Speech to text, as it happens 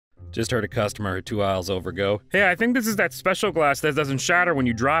Just heard a customer 2 aisles over go, "Hey, I think this is that special glass that doesn't shatter when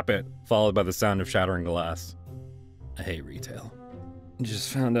you drop it," followed by the sound of shattering glass. I hate retail.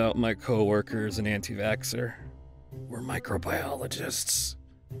 Just found out my coworker is an anti-vaxxer. We're microbiologists.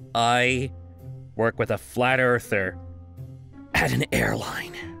 I work with a flat earther at an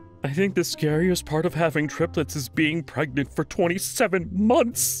airline. I think the scariest part of having triplets is being pregnant for 27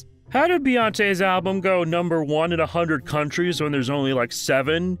 months. How did Beyonce's album go #1 in 100 countries when there's only like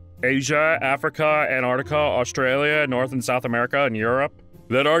 7? Asia, Africa, Antarctica, Australia, North and South America, and Europe?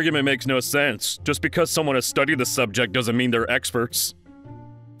 That argument makes no sense. Just because someone has studied the subject doesn't mean they're experts.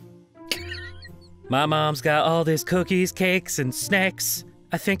 My mom's got all these cookies, cakes, and snacks.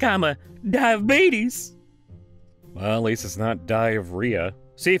 I think I'm a diabetes. Well, at least it's not diarrhea.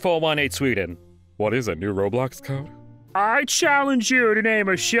 C418 Sweden. What is a new Roblox code? I challenge you to name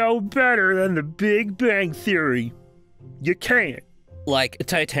a show better than The Big Bang Theory. You can't. Like,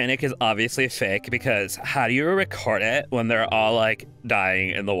 Titanic is obviously fake because how do you record it when they're all, like, dying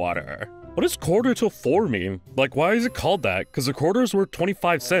in the water? What does quarter till 4 mean? Like, why is it called that? Because the quarters were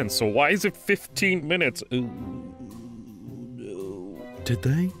 25 cents, so why is it 15 minutes? Ooh, no.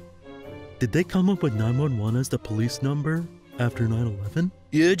 Did they come up with 911 as the police number after 9/11?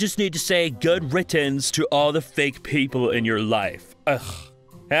 You just need to say good riddance to all the fake people in your life. Ugh.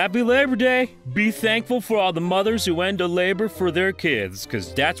 Happy Labor Day. Be thankful for all the mothers who end a labor for their kids,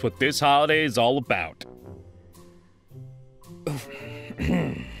 because that's what this holiday is all about.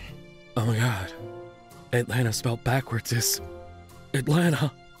 Oh my god. Atlanta spelled backwards is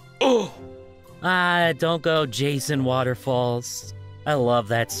Atlanta. Oh! Don't go Jason Waterfalls. I love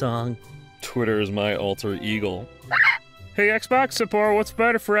that song. Twitter is my alter ego. Hey Xbox support, what's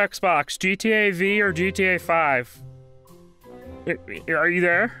better for Xbox, GTA V or GTA 5? Are you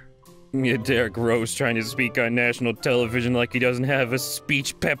there? Yeah, Derek Rose trying to speak on national television like he doesn't have a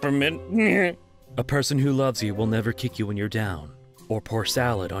speech peppermint. A person who loves you will never kick you when you're down, or pour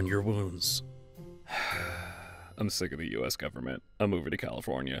salad on your wounds. I'm sick of the US government. I'm moving to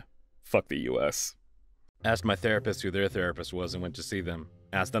California. Fuck the US. Asked my therapist who their therapist was and went to see them.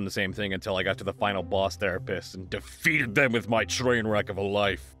 Asked them the same thing until I got to the final boss therapist and defeated them with my train wreck of a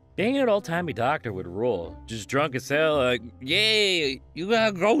life. Dang it, old-timey doctor would rule. Just drunk as hell, like, yay, you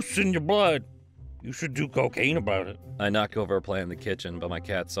got ghosts in your blood. You should do cocaine about it. I knocked over a plant in the kitchen, but my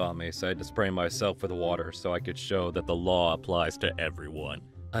cat saw me, so I had to spray myself with water so I could show that the law applies to everyone.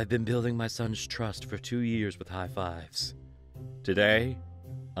 I've been building my son's trust for 2 years with high fives. Today,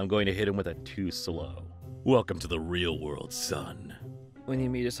 I'm going to hit him with a too slow. Welcome to the real world, son. When you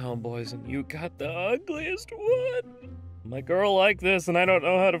meet his homeboys and you got the ugliest one. My girl liked this and I don't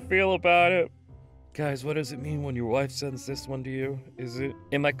know how to feel about it. Guys, what does it mean when your wife sends this one to you? Is it,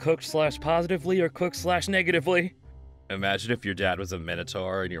 am I cooked / positively or cooked / negatively? Imagine if your dad was a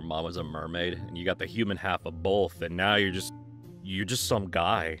minotaur and your mom was a mermaid and you got the human half of both and now you're just some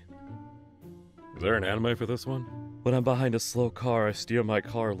guy. Is there an anime for this one? When I'm behind a slow car, I steer my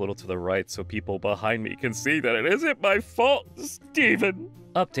car a little to the right so people behind me can see that it isn't my fault, Steven.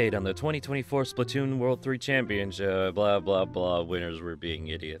 Update on the 2024 Splatoon World 3 Championship, blah blah blah, winners were being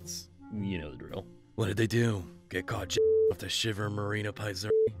idiots. You know the drill. What did they do? Get caught off the Shiver Marina Pizzeria?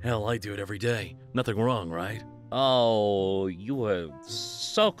 Hell, I do it every day. Nothing wrong, right? Oh, you were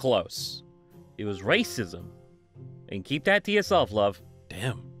so close. It was racism. And keep that to yourself, love.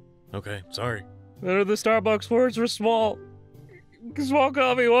 Damn. Okay, sorry. None of the Starbucks words were small. Small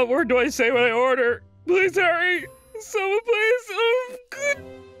coffee, what word do I say when I order? Please hurry! Someone please! Oh, good.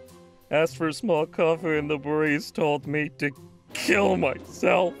 Asked for a small coffee and the barista told me to kill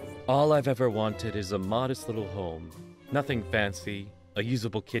myself. All I've ever wanted is a modest little home. Nothing fancy. A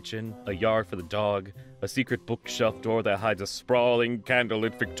usable kitchen, a yard for the dog, a secret bookshelf door that hides a sprawling,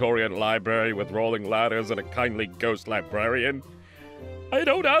 candlelit Victorian library with rolling ladders and a kindly ghost librarian. I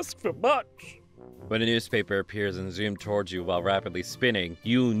don't ask for much. When a newspaper appears and zooms towards you while rapidly spinning,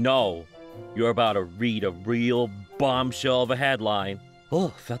 you know you're about to read a real bombshell of a headline. Oh,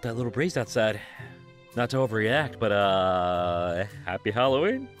 felt that little breeze outside. Not to overreact, but happy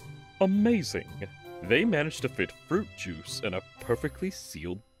Halloween? Amazing. They managed to fit fruit juice in a perfectly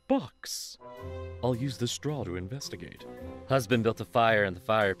sealed box. I'll use the straw to investigate. Husband built a fire in the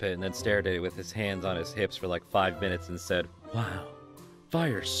fire pit and then stared at it with his hands on his hips for like 5 minutes and said, "Wow,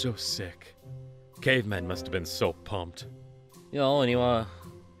 fire's so sick." Cavemen must have been so pumped. You know, when you wanna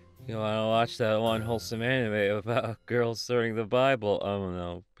watch that one wholesome anime about girls learning the Bible. Oh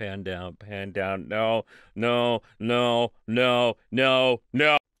no, pan down, no, no, no, no, no,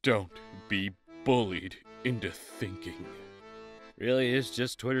 no. Don't be bullied into thinking. Really is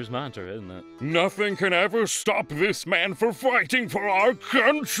just Twitter's mantra, isn't it? Nothing can ever stop this man from fighting for our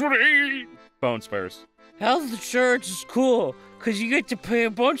country! Bones first. Health insurance is cool, because you get to pay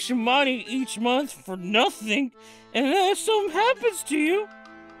a bunch of money each month for nothing, and then if something happens to you,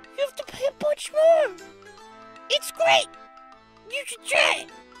 you have to pay a bunch more. It's great! You should try it!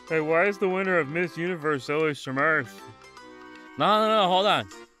 Hey, why is the winner of Miss Universe always from Earth? No, hold on.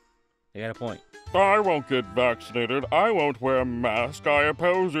 You got a point. I won't get vaccinated. I won't wear a mask. I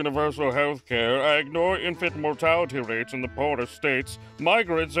oppose universal health care. I ignore infant mortality rates in the poorer states.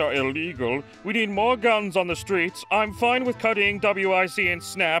 Migrants are illegal. We need more guns on the streets. I'm fine with cutting WIC and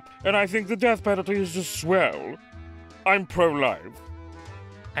SNAP, and I think the death penalty is just swell. I'm pro-life.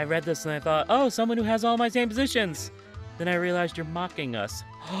 I read this and I thought, oh, someone who has all my same positions. Then I realized you're mocking us.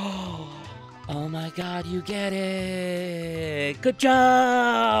 Oh my god, you get it! Good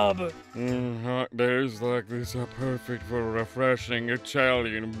job! Hot days like this are perfect for refreshing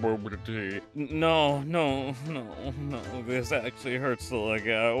Italian boba tea. No, this actually hurts to look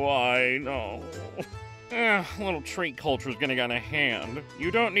at. Why? No. Little treat culture's getting out of hand.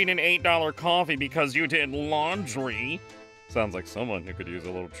 You don't need an $8 coffee because you did laundry. Sounds like someone who could use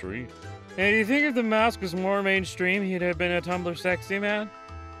a little treat. Hey, do you think if the mask was more mainstream, he'd have been a Tumblr sexy man?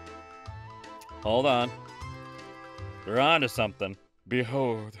 Hold on. You're onto something.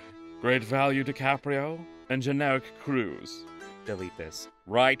 Behold, Great Value DiCaprio and Generic Cruz. Delete this.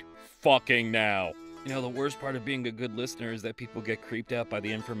 Right fucking now. You know, the worst part of being a good listener is that people get creeped out by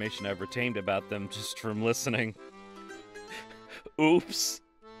the information I've retained about them just from listening. Oops.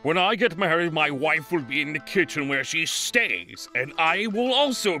 When I get married, my wife will be in the kitchen where she stays, and I will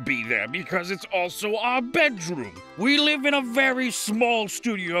also be there because it's also our bedroom. We live in a very small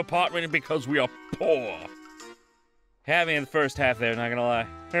studio apartment because we are poor. Had me in the first half there, not gonna lie.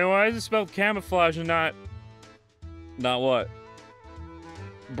 Hey, why is it spelled camouflage and not what?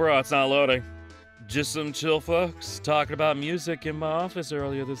 Bro, it's not loading. Just some chill folks talking about music in my office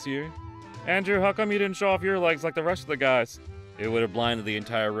earlier this year. Andrew, how come you didn't show off your legs like the rest of the guys? It would have blinded the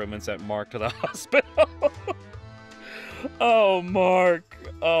entire room and sent Mark to the hospital. Oh, Mark,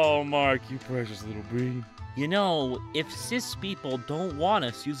 you precious little bean. You know, if cis people don't want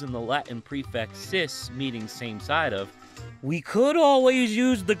us using the Latin prefix cis, meaning same side of, we could always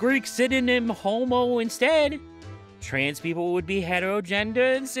use the Greek synonym homo instead. Trans people would be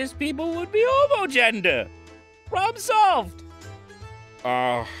heterogender and cis people would be homogender. Problem solved.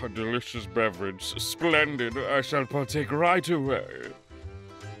 Ah, a delicious beverage. Splendid. I shall partake right away.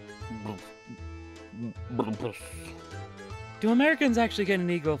 Do Americans actually get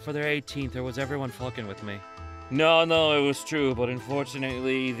an eagle for their 18th, or was everyone fucking with me? No, it was true, but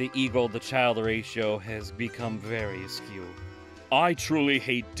unfortunately, the eagle-to-child ratio has become very askew. I truly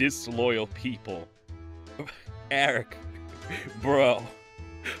hate disloyal people. Eric, bro,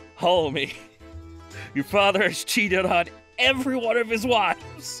 homie, your father has cheated on every one of his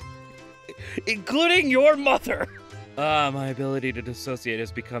wives, including your mother. My ability to dissociate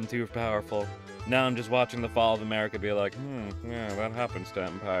has become too powerful. Now I'm just watching The Fall of America be like, yeah, that happens to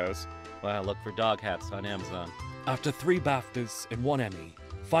empires. Wow, look for dog hats on Amazon. After 3 BAFTAs and 1 Emmy,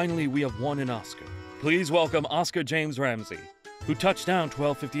 finally we have won an Oscar. Please welcome Oscar James Ramsey, who touched down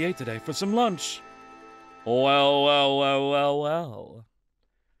 12:58 today for some lunch. Well.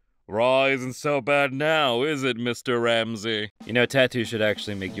 Raw isn't so bad now, is it, Mr. Ramsey? You know, tattoos should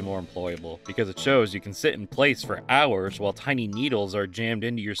actually make you more employable, because it shows you can sit in place for hours while tiny needles are jammed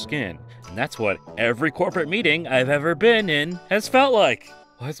into your skin. And that's what every corporate meeting I've ever been in has felt like.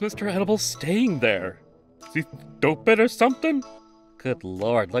 Why is Mr. Edible staying there? Is he doping or something? Good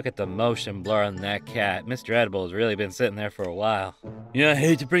lord, look at the motion blur on that cat. Mr. Edible has really been sitting there for a while. Yeah, I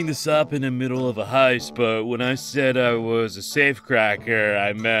hate to bring this up in the middle of a heist, but when I said I was a safecracker,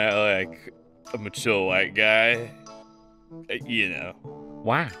 I meant, like, I'm a chill white guy. You know.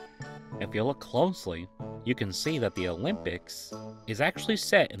 Wow. If you look closely, you can see that the Olympics is actually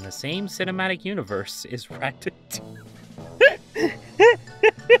set in the same cinematic universe as Ratatouille.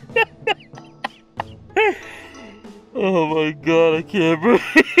 Oh my god, I can't breathe.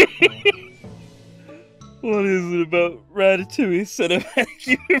 What is it about Ratatouille cinematic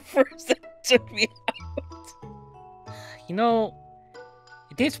universe that took me out? You know,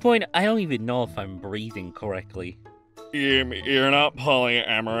 at this point, I don't even know if I'm breathing correctly. You're not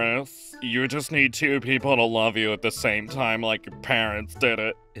polyamorous. You just need 2 people to love you at the same time like your parents did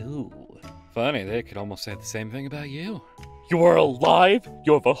it. Ooh. Funny, they could almost say the same thing about you. You are alive,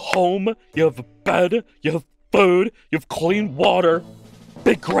 you have a home, you have a bed, you have food, you have clean water.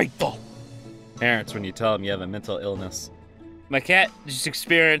 Be grateful. Parents, when you tell them you have a mental illness. My cat just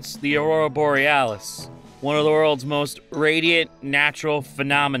experienced the Aurora Borealis. One of the world's most radiant natural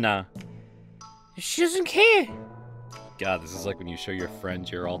phenomena. She doesn't care. God, this is like when you show your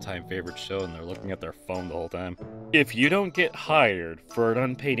friends your all-time favorite show and they're looking at their phone the whole time. If you don't get hired for an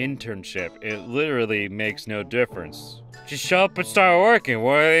unpaid internship, it literally makes no difference. Just show up and start working.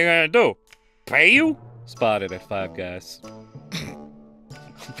 What are they gonna do? Pay you? Spotted at Five Guys. Oh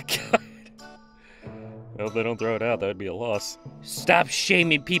my God. Well, if they don't throw it out, that would be a loss. Stop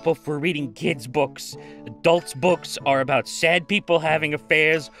shaming people for reading kids' books. Adults' books are about sad people having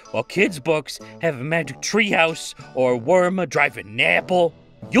affairs, while kids' books have a magic treehouse or a worm driving an apple.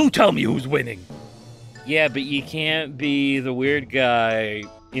 You tell me who's winning. Yeah, but you can't be the weird guy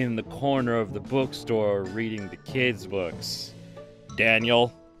in the corner of the bookstore reading the kids' books.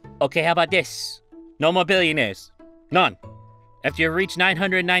 Daniel. Okay, how about this? No more billionaires. None. After you reach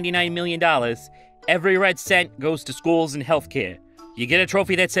 $999 million, every red cent goes to schools and healthcare. You get a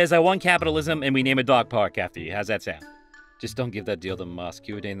trophy that says, I won capitalism, and we name a dog park after you. How's that sound? Just don't give that deal to Musk.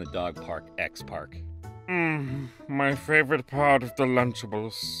 He would name the dog park X Park. My favorite part of the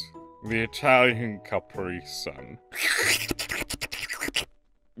Lunchables. The Italian Capri Sun.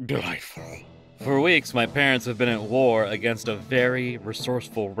 Delightful. For weeks, my parents have been at war against a very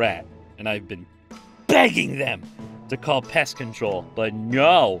resourceful rat, and I've been begging them to call pest control, but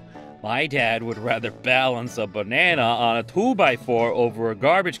no. My dad would rather balance a banana on a 2x4 over a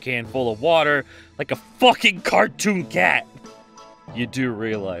garbage can full of water like a fucking cartoon cat. You do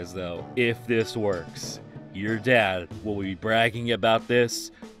realize, though, if this works, your dad will be bragging about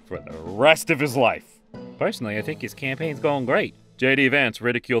this for the rest of his life. Personally, I think his campaign's going great. J.D. Vance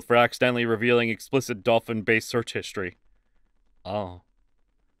ridiculed for accidentally revealing explicit dolphin-based search history. Oh.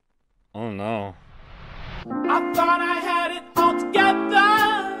 Oh no. I thought I had it all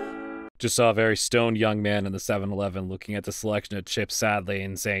together. Just saw a very stoned young man in the 7-Eleven looking at the selection of chips sadly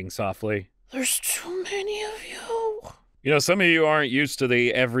and saying softly, There's too many of you. You know, some of you aren't used to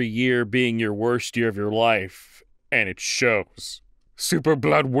the every year being your worst year of your life, and it shows. Super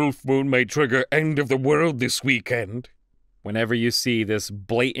Blood Wolf Moon may trigger end of the world this weekend. whenever you see this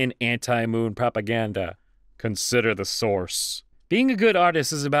blatant anti-moon propaganda, consider the source. Being a good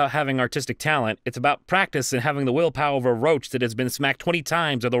artist is about having artistic talent. It's about practice and having the willpower of a roach that has been smacked 20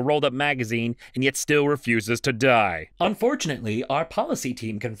 times with a rolled-up magazine and yet still refuses to die. Unfortunately, our policy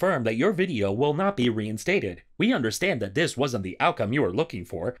team confirmed that your video will not be reinstated. We understand that this wasn't the outcome you were looking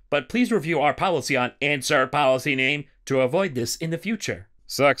for, but please review our policy on insert policy name to avoid this in the future.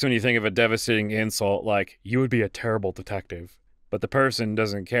 Sucks when you think of a devastating insult like, you would be a terrible detective, but the person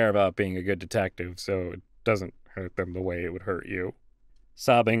doesn't care about being a good detective, so it doesn't hurt them the way it would hurt you.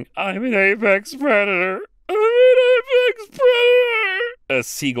 Sobbing, I'm an apex predator! I'm an apex predator! As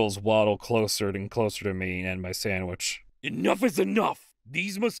seagulls waddle closer and closer to me and my sandwich. Enough is enough!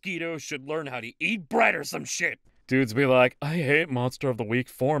 These mosquitoes should learn how to eat bread or some shit! Dudes be like, I hate Monster of the Week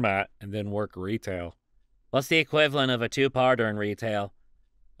format, and then work retail. What's the equivalent of a two-parter in retail?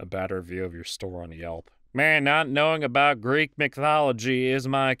 A bad review of your store on Yelp. Man, not knowing about Greek mythology is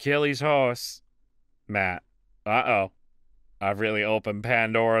my Achilles horse. Matt. Uh-oh. I've really opened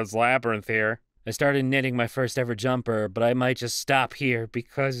Pandora's labyrinth here. I started knitting my first ever jumper, but I might just stop here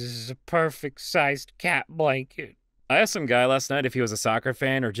because this is a perfect-sized cat blanket. I asked some guy last night if he was a soccer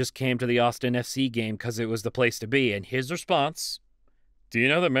fan or just came to the Austin FC game because it was the place to be, and his response, do you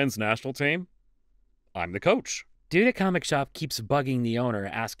know the men's national team? I'm the coach. Dude at comic shop keeps bugging the owner,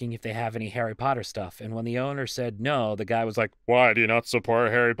 asking if they have any Harry Potter stuff, and when the owner said no, the guy was like, Why, do you not support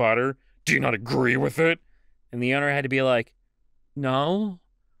Harry Potter? Do you not agree with it? And the owner had to be like, no,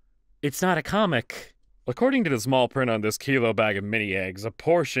 it's not a comic. According to the small print on this kilo bag of mini eggs, a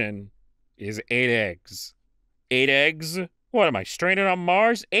portion is 8 eggs. 8 eggs? What am I, stranded on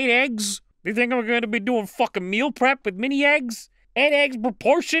Mars? 8 eggs? You think I'm going to be doing fucking meal prep with mini eggs? 8 eggs per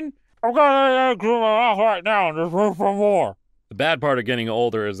portion? I've got 8 eggs in my mouth right now and there's room for more. The bad part of getting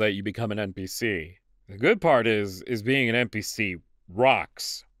older is that you become an NPC. The good part is being an NPC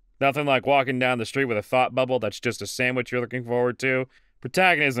rocks. Nothing like walking down the street with a thought bubble that's just a sandwich you're looking forward to.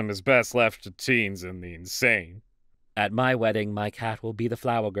 Protagonism is best left to teens and the insane. At my wedding, my cat will be the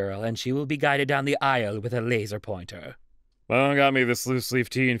flower girl, and she will be guided down the aisle with a laser pointer. Mom got me this loose-leaf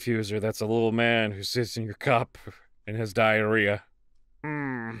tea infuser that's a little man who sits in your cup and has diarrhea.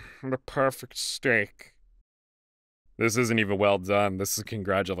 The perfect steak. This isn't even well done. This is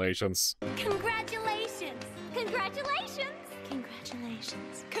congratulations. Congratulations! Congratulations!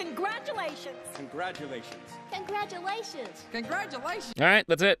 Congratulations! Congratulations! Congratulations! Congratulations! Congratulations! Alright,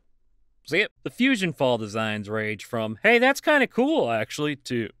 that's it. See it? The Fusion Fall designs range from, hey, that's kind of cool, actually,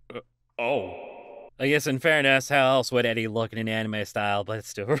 to, oh. I guess in fairness, how else would Eddie look in an anime style, but it's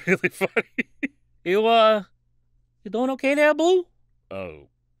still really funny. You doing okay there, boo? Oh,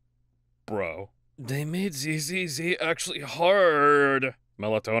 bro. They made ZZZ actually hard.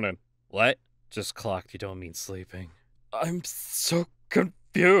 Melatonin. What? Just clocked, you don't mean sleeping. I'm so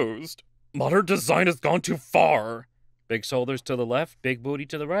confused. Modern design has gone too far. Big shoulders to the left, big booty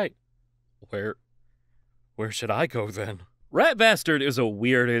to the right. Where should I go then? Rat bastard is a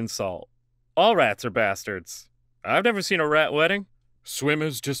weird insult. All rats are bastards. I've never seen a rat wedding.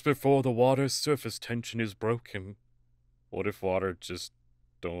 Swimmers just before the water's surface tension is broken. What if water just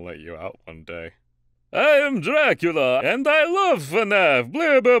don't let you out one day? I am Dracula, and I love FNAF,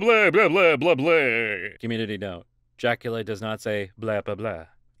 blah blah blah blah blah blah blah. Community note. Dracula does not say blah blah blah.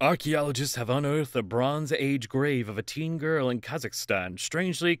 Archaeologists have unearthed a Bronze Age grave of a teen girl in Kazakhstan,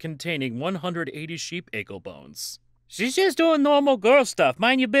 strangely containing 180 sheep ankle bones. She's just doing normal girl stuff.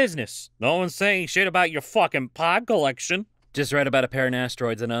 Mind your business. No one's saying shit about your fucking pod collection. Just read about a pair of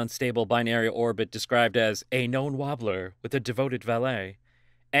asteroids in an unstable binary orbit described as a known wobbler with a devoted valet.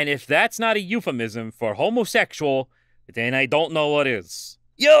 And if that's not a euphemism for homosexual, then I don't know what is.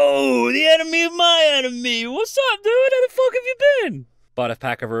 Yo, the enemy of my enemy. What's up, dude? How the fuck have you been? Bought a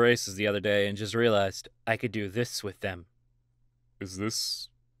pack of erasers the other day and just realized I could do this with them. Is this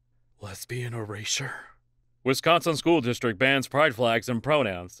lesbian erasure? Wisconsin school district bans pride flags and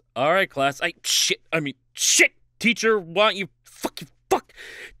pronouns. All right, class. Shit. Teacher want you. Fuck.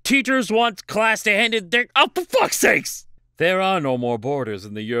 Teachers want class to hand in their. Oh, for fuck's sakes! There are no more borders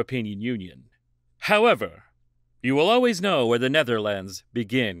in the European Union. However, you will always know where the Netherlands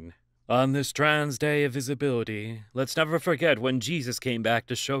begin. On this trans day of visibility, let's never forget when Jesus came back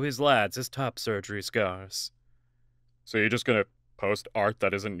to show his lads his top surgery scars. So you're just gonna post art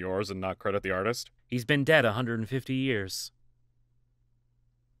that isn't yours and not credit the artist? He's been dead 150 years.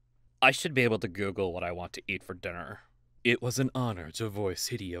 I should be able to Google what I want to eat for dinner. It was an honor to voice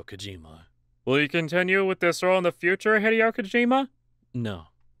Hideo Kojima. Will you continue with this role in the future, Hideo Kojima? No.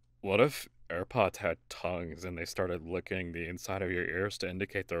 What if AirPods had tongues and they started licking the inside of your ears to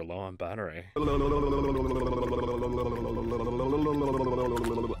indicate they're low on battery? Alright,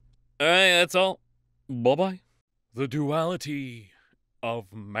 that's all. Bye-bye. The duality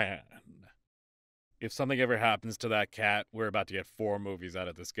of man. If something ever happens to that cat, we're about to get 4 movies out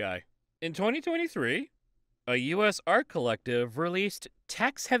of this guy. In 2023, a U.S. art collective released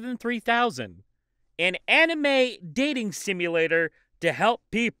Tax Heaven 3000, an anime dating simulator to help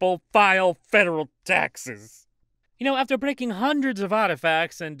people file federal taxes. You know, after breaking hundreds of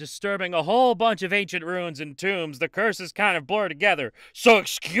artifacts and disturbing a whole bunch of ancient ruins and tombs, the curses kind of blur together. So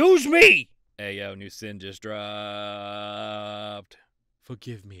excuse me! Hey, yo, new sin just dropped.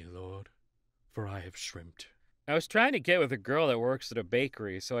 Forgive me, Lord, for I have shrimped. I was trying to get with a girl that works at a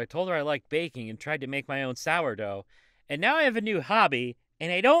bakery, so I told her I like baking and tried to make my own sourdough. And now I have a new hobby,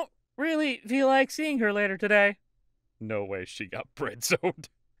 and I don't really feel like seeing her later today. No way she got bread zoned.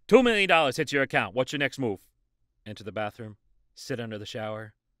 $2 million hits your account. What's your next move? Enter the bathroom, sit under the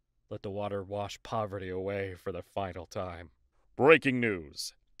shower, let the water wash poverty away for the final time. Breaking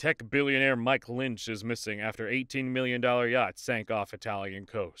news. Tech billionaire Mike Lynch is missing after $18 million yacht sank off Italian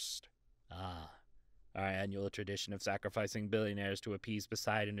coast. Our annual tradition of sacrificing billionaires to appease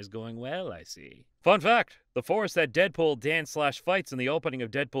Poseidon is going well, I see. Fun fact, the forest that Deadpool dance/fights in the opening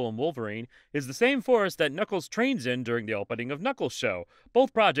of Deadpool and Wolverine is the same forest that Knuckles trains in during the opening of Knuckles Show.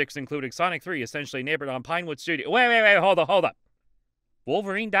 Both projects, including Sonic 3, essentially neighbored on Pinewood Studio. Wait, hold up.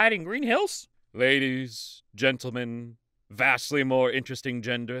 Wolverine died in Green Hills? Ladies, gentlemen, vastly more interesting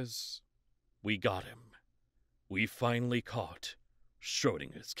genders, we got him. We finally caught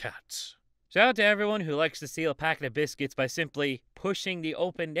Schrodinger's cat. Shout out to everyone who likes to steal a packet of biscuits by simply pushing the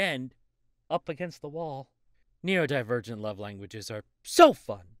opened end up against the wall. Neurodivergent love languages are so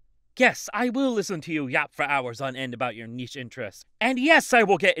fun. Yes, I will listen to you yap for hours on end about your niche interests. And yes, I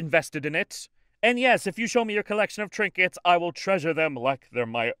will get invested in it. And yes, if you show me your collection of trinkets, I will treasure them like they're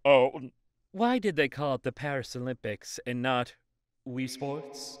my own. Why did they call it the Paris Olympics and not Wii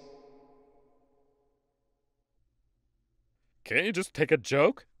Sports? Can't you just take a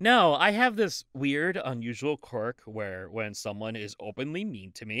joke? No, I have this weird, unusual quirk where when someone is openly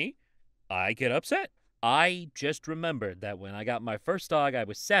mean to me, I get upset. I just remembered that when I got my first dog, I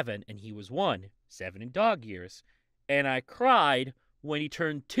was 7 and he was 1, 7 in dog years. And I cried when he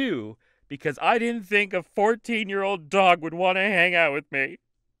turned 2 because I didn't think a 14-year-old dog would want to hang out with me.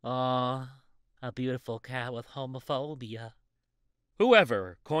 Aw, a beautiful cat with homophobia.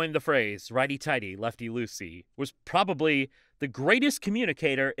 Whoever coined the phrase righty-tighty, lefty-loosey was probably the greatest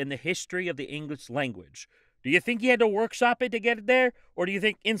communicator in the history of the English language. Do you think he had to workshop it to get it there, or do you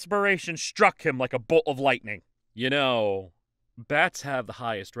think inspiration struck him like a bolt of lightning? You know, Bats have the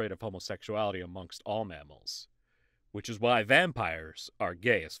highest rate of homosexuality amongst all mammals, which is why vampires are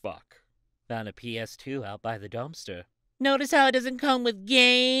gay as fuck. Found a PS2 out by the dumpster. Notice how it doesn't come with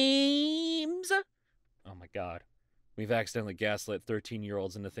games? Oh my god. We've accidentally gaslit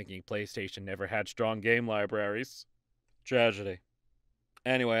 13-year-olds into thinking PlayStation never had strong game libraries. Tragedy.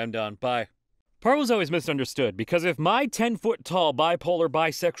 Anyway, I'm done. Bye. Pearl was always misunderstood, because if my 10-foot-tall, bipolar,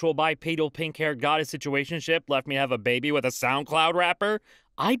 bisexual, bipedal, pink-haired goddess situationship left me have a baby with a SoundCloud rapper,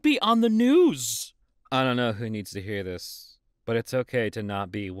 I'd be on the news. I don't know who needs to hear this, but it's okay to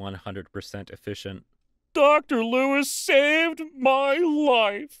not be 100% efficient. Dr. Lewis saved my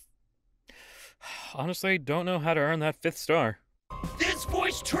life. Honestly, don't know how to earn that 5th star. This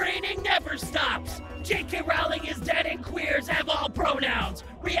voice training never stops! J.K. Rowling is dead and queers have all pronouns!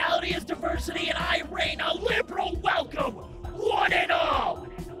 Reality is diversity and I reign a liberal welcome! One and all!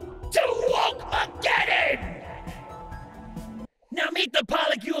 To Woke-mageddon! Now meet the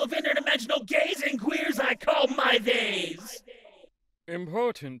polycule of interdimensional gays and queers I call my theys!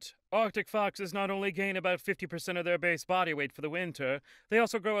 Important. Arctic foxes not only gain about 50% of their base body weight for the winter, they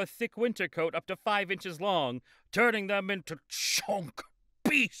also grow a thick winter coat up to 5 inches long, turning them into chunk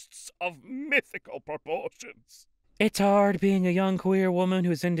beasts of mythical proportions. It's hard being a young queer woman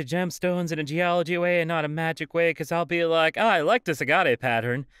who's into gemstones in a geology way and not a magic way, because I'll be like, oh, I like this agate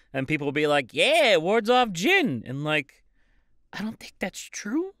pattern, and people will be like, yeah, it wards off gin, and like, I don't think that's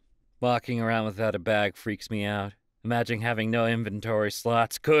true. Walking around without a bag freaks me out. Imagine having no inventory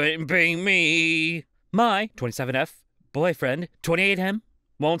slots. Couldn't be me. My 27F boyfriend, 28M,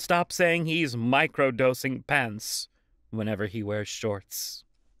 won't stop saying he's microdosing pants whenever he wears shorts.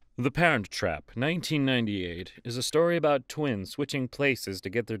 The Parent Trap, 1998, is a story about twins switching places to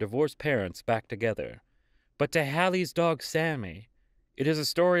get their divorced parents back together. But to Hallie's dog Sammy, it is a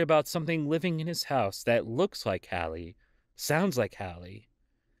story about something living in his house that looks like Hallie, sounds like Hallie,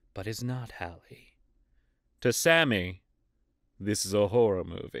 but is not Hallie. To Sammy, this is a horror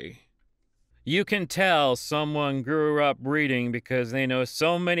movie. You can tell someone grew up reading because they know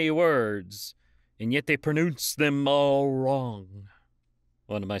so many words, and yet they pronounce them all wrong.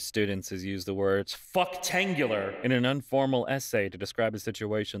 One of my students has used the words fucktangular in an informal essay to describe a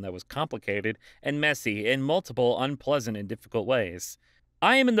situation that was complicated and messy in multiple unpleasant and difficult ways.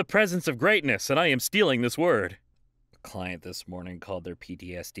 I am in the presence of greatness, and I am stealing this word. Client this morning called their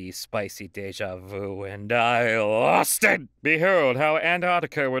PTSD spicy deja vu, and I lost it. Behold how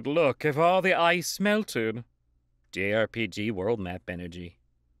Antarctica would look if all the ice melted. JRPG world map energy.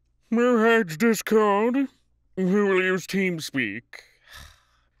 Who has Discord? Who will use TeamSpeak?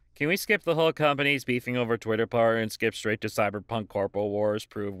 Can we skip the whole companies beefing over Twitter part and skip straight to Cyberpunk Corporal Wars,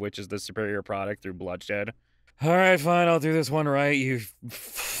 prove which is the superior product through bloodshed? Alright, fine, I'll do this one right, you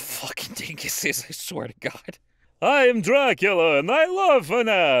fucking dinguses, I swear to God. I am Dracula, and I love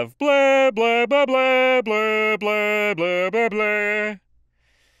FNAF. Blah, blah, blah, blah, blah, blah, blah, blah, blah.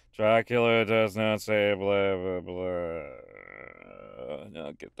 Dracula does not say blah, blah, blah.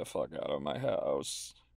 Now get the fuck out of my house.